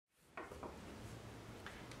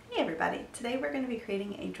Hey everybody, today we're going to be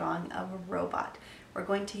creating a drawing of a robot. We're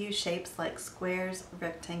going to use shapes like squares,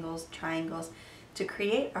 rectangles, triangles to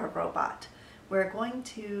create our robot. We're going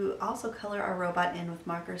to also color our robot in with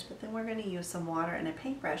markers, but then we're going to use some water and a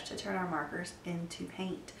paintbrush to turn our markers into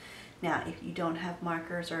paint. Now if you don't have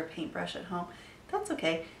markers or a paintbrush at home, that's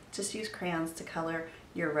okay. Just use crayons to color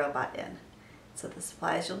your robot in. So the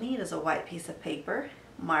supplies you'll need is a white piece of paper,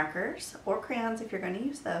 markers or crayons if you're going to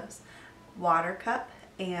use those, water cup,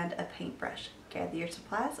 and a paintbrush. Gather your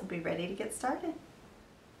supplies and be ready to get started.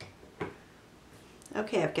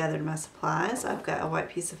 Okay, I've gathered my supplies. I've got a white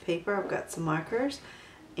piece of paper, I've got some markers,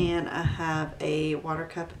 and I have a water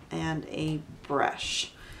cup and a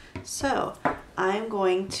brush. So I'm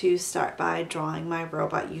going to start by drawing my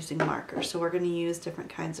robot using markers. So we're going to use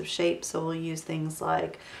different kinds of shapes. So we'll use things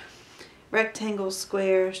like rectangles,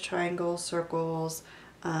 squares, triangles, circles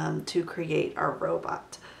to create our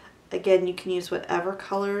robot. Again, you can use whatever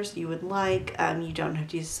colors you would like. You don't have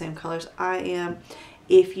to use the same colors I am.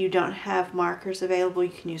 If you don't have markers available, you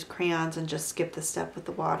can use crayons and just skip the step with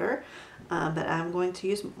the water. But I'm going to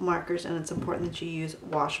use markers, and it's important that you use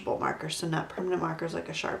washable markers, so not permanent markers like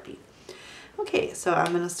a Sharpie. Okay, so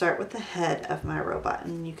I'm going to start with the head of my robot,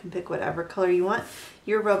 and you can pick whatever color you want.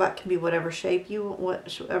 Your robot can be whatever shape you want,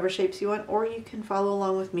 whatever shapes you want, or you can follow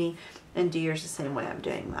along with me and do yours the same way I'm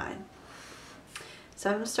doing mine. So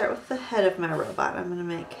I'm going to start with the head of my robot. I'm going to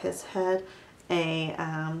make his head a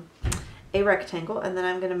rectangle, and then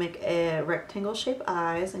I'm going to make a rectangle shaped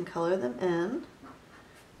eyes and color them in.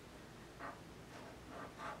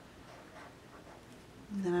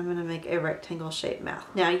 And then I'm going to make a rectangle shaped mouth.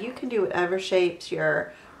 Now you can do whatever shapes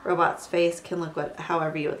your robot's face can look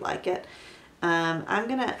however you would like it. I'm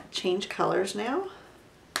going to change colors now.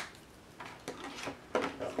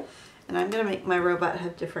 And I'm going to make my robot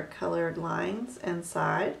have different colored lines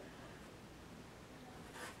inside.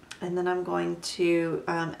 And then I'm going to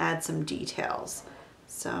add some details.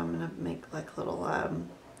 So I'm going to make like little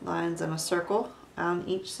lines in a circle on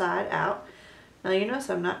each side out. Now you notice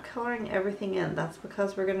I'm not coloring everything in. That's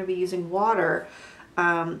because we're going to be using water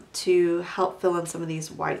to help fill in some of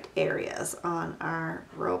these white areas on our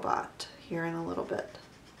robot here in a little bit.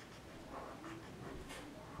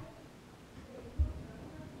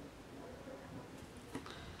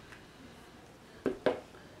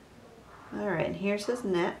 Alright, and here's his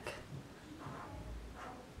neck.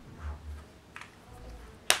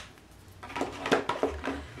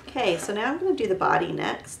 Okay, so now I'm going to do the body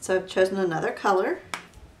next. So I've chosen another color.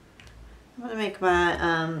 I'm going to make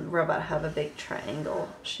my robot have a big triangle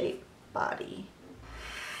shaped body.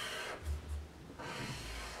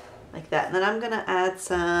 Like that. And then I'm going to add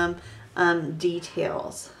some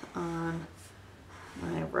details on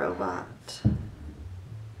my robot.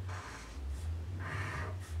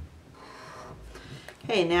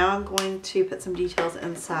 Okay, now I'm going to put some details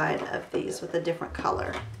inside of these with a different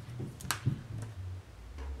color.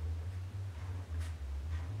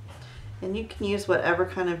 And you can use whatever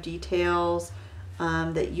kind of details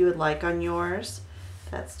that you would like on yours.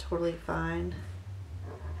 That's totally fine.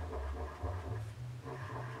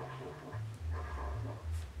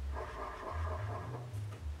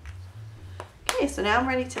 Okay, so now I'm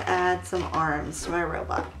ready to add some arms to my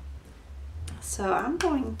robot. So I'm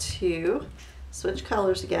going to switch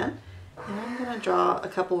colors again, and I'm going to draw a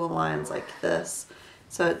couple of lines like this.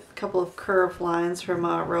 So a couple of curved lines from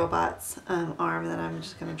my robot's arm, then I'm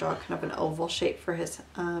just going to draw kind of an oval shape for his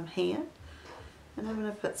hand. And I'm going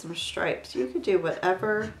to put some stripes. You could do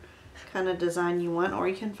whatever kind of design you want, or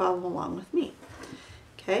you can follow along with me.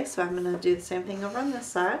 Okay, so I'm going to do the same thing over on this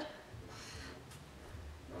side.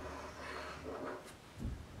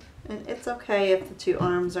 And it's okay if the two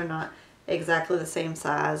arms are not exactly the same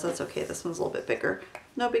size. That's okay. This one's a little bit bigger.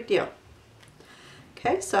 No big deal.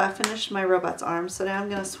 Okay, so I finished my robot's arms. So now I'm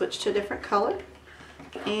going to switch to a different color.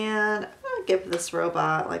 And I'm going to give this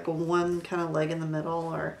robot like one kind of leg in the middle,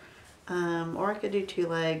 or I could do two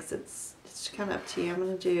legs. It's kind of up to you. I'm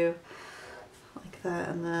going to do like that,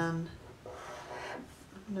 and then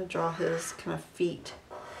I'm going to draw his kind of feet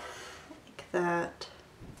like that.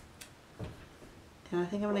 And I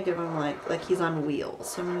think I'm going to give him like he's on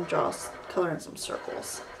wheels. So I'm going to color in some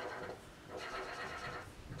circles.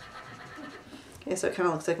 Okay, so it kind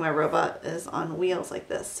of looks like my robot is on wheels like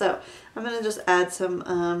this. So I'm going to just add some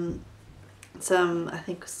I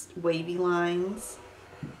think wavy lines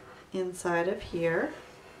inside of here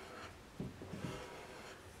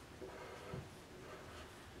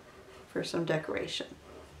for some decoration.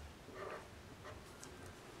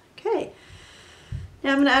 Okay.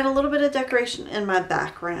 Now I'm going to add a little bit of decoration in my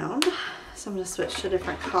background. So I'm going to switch to a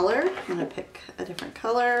different color. I'm going to pick a different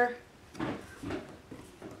color.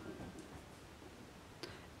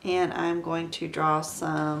 And I'm going to draw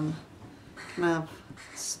some kind of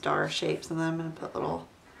star shapes, and then I'm going to put little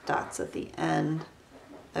dots at the end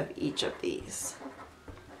of each of these.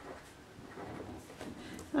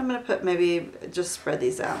 I'm going to put, maybe just spread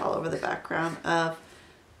these out all over the background of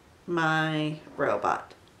my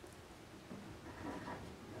robot.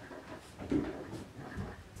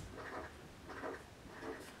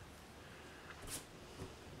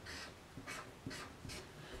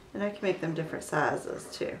 And I can make them different sizes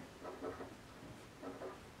too.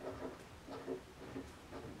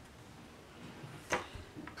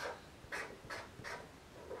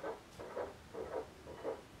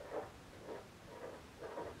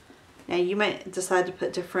 Now you might decide to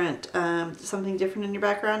put different, something different in your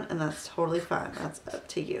background, and that's totally fine. That's up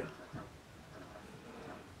to you.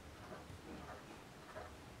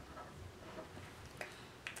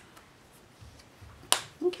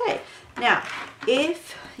 Okay, now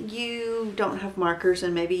if you don't have markers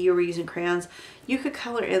and maybe you were using crayons, you could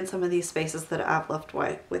color in some of these spaces that I've left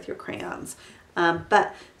white with your crayons.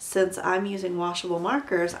 But since I'm using washable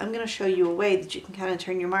markers, I'm going to show you a way that you can kind of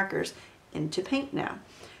turn your markers into paint now.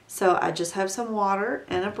 So I just have some water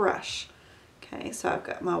and a brush. Okay, so I've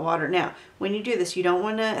got my water. Now, when you do this, you don't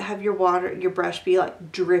want to have your brush be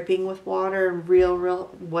like dripping with water and real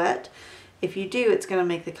wet. If you do, it's going to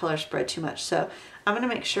make the color spread too much. So I'm going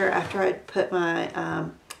to make sure after I put my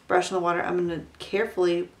brush in the water, I'm going to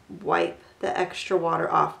carefully wipe the extra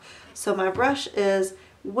water off. So my brush is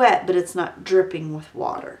wet, but it's not dripping with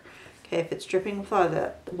water. Okay, if it's dripping with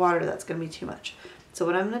water, that's going to be too much. So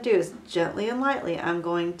what I'm going to do is gently and lightly, I'm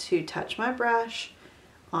going to touch my brush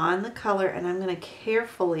on the color, and I'm going to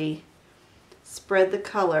carefully spread the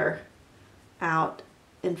color out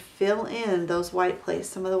and fill in those white places,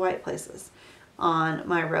 some of the white places on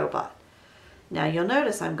my robot. Now you'll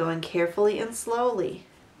notice I'm going carefully and slowly.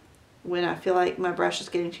 When I feel like my brush is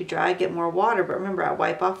getting too dry, I get more water, but remember, I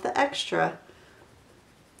wipe off the extra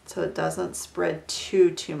so it doesn't spread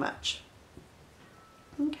too much.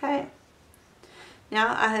 Okay.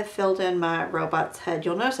 Now I have filled in my robot's head.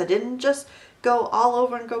 You'll notice I didn't just go all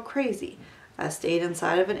over and go crazy. I stayed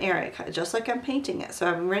inside of an area, just like I'm painting it. So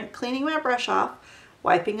I'm cleaning my brush off,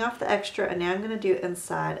 wiping off the extra, and now I'm going to do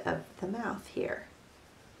inside of the mouth here.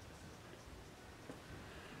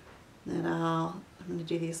 Then I'm going to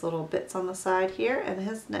do these little bits on the side here and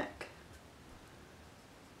his neck.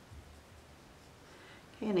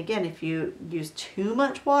 Okay, and again, if you use too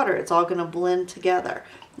much water, it's all going to blend together.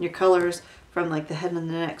 Your colors from like the head and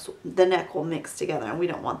the neck will mix together, and we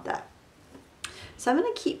don't want that. So I'm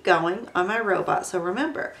going to keep going on my robot. So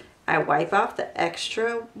remember, I wipe off the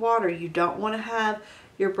extra water. You don't want to have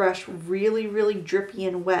your brush really drippy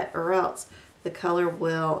and wet, or else the color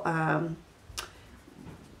will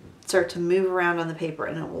start to move around on the paper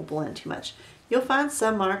and it will blend too much. You'll find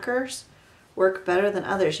some markers work better than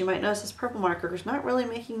others. You might notice this purple marker is not really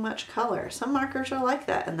making much color. Some markers are like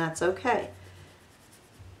that, and that's okay.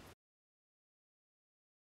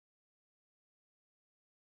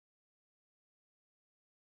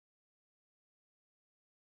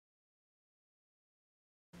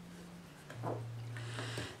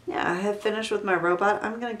 Yeah, I have finished with my robot.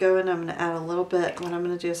 I'm going to go and I'm going to add a little bit. What I'm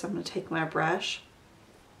going to do is I'm going to take my brush,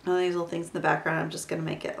 all these little things in the background, I'm just going to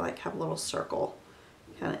make it like have a little circle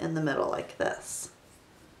kind of in the middle like this.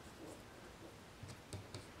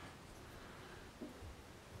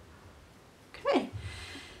 Okay,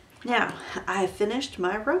 now I have finished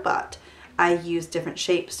my robot. I used different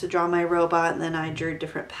shapes to draw my robot, and then I drew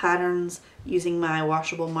different patterns using my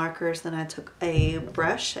washable markers. Then I took a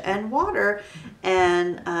brush and water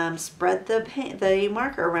and spread the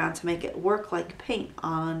marker around to make it work like paint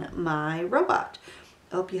on my robot.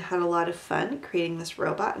 I hope you had a lot of fun creating this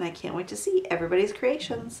robot, and I can't wait to see everybody's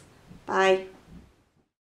creations. Bye.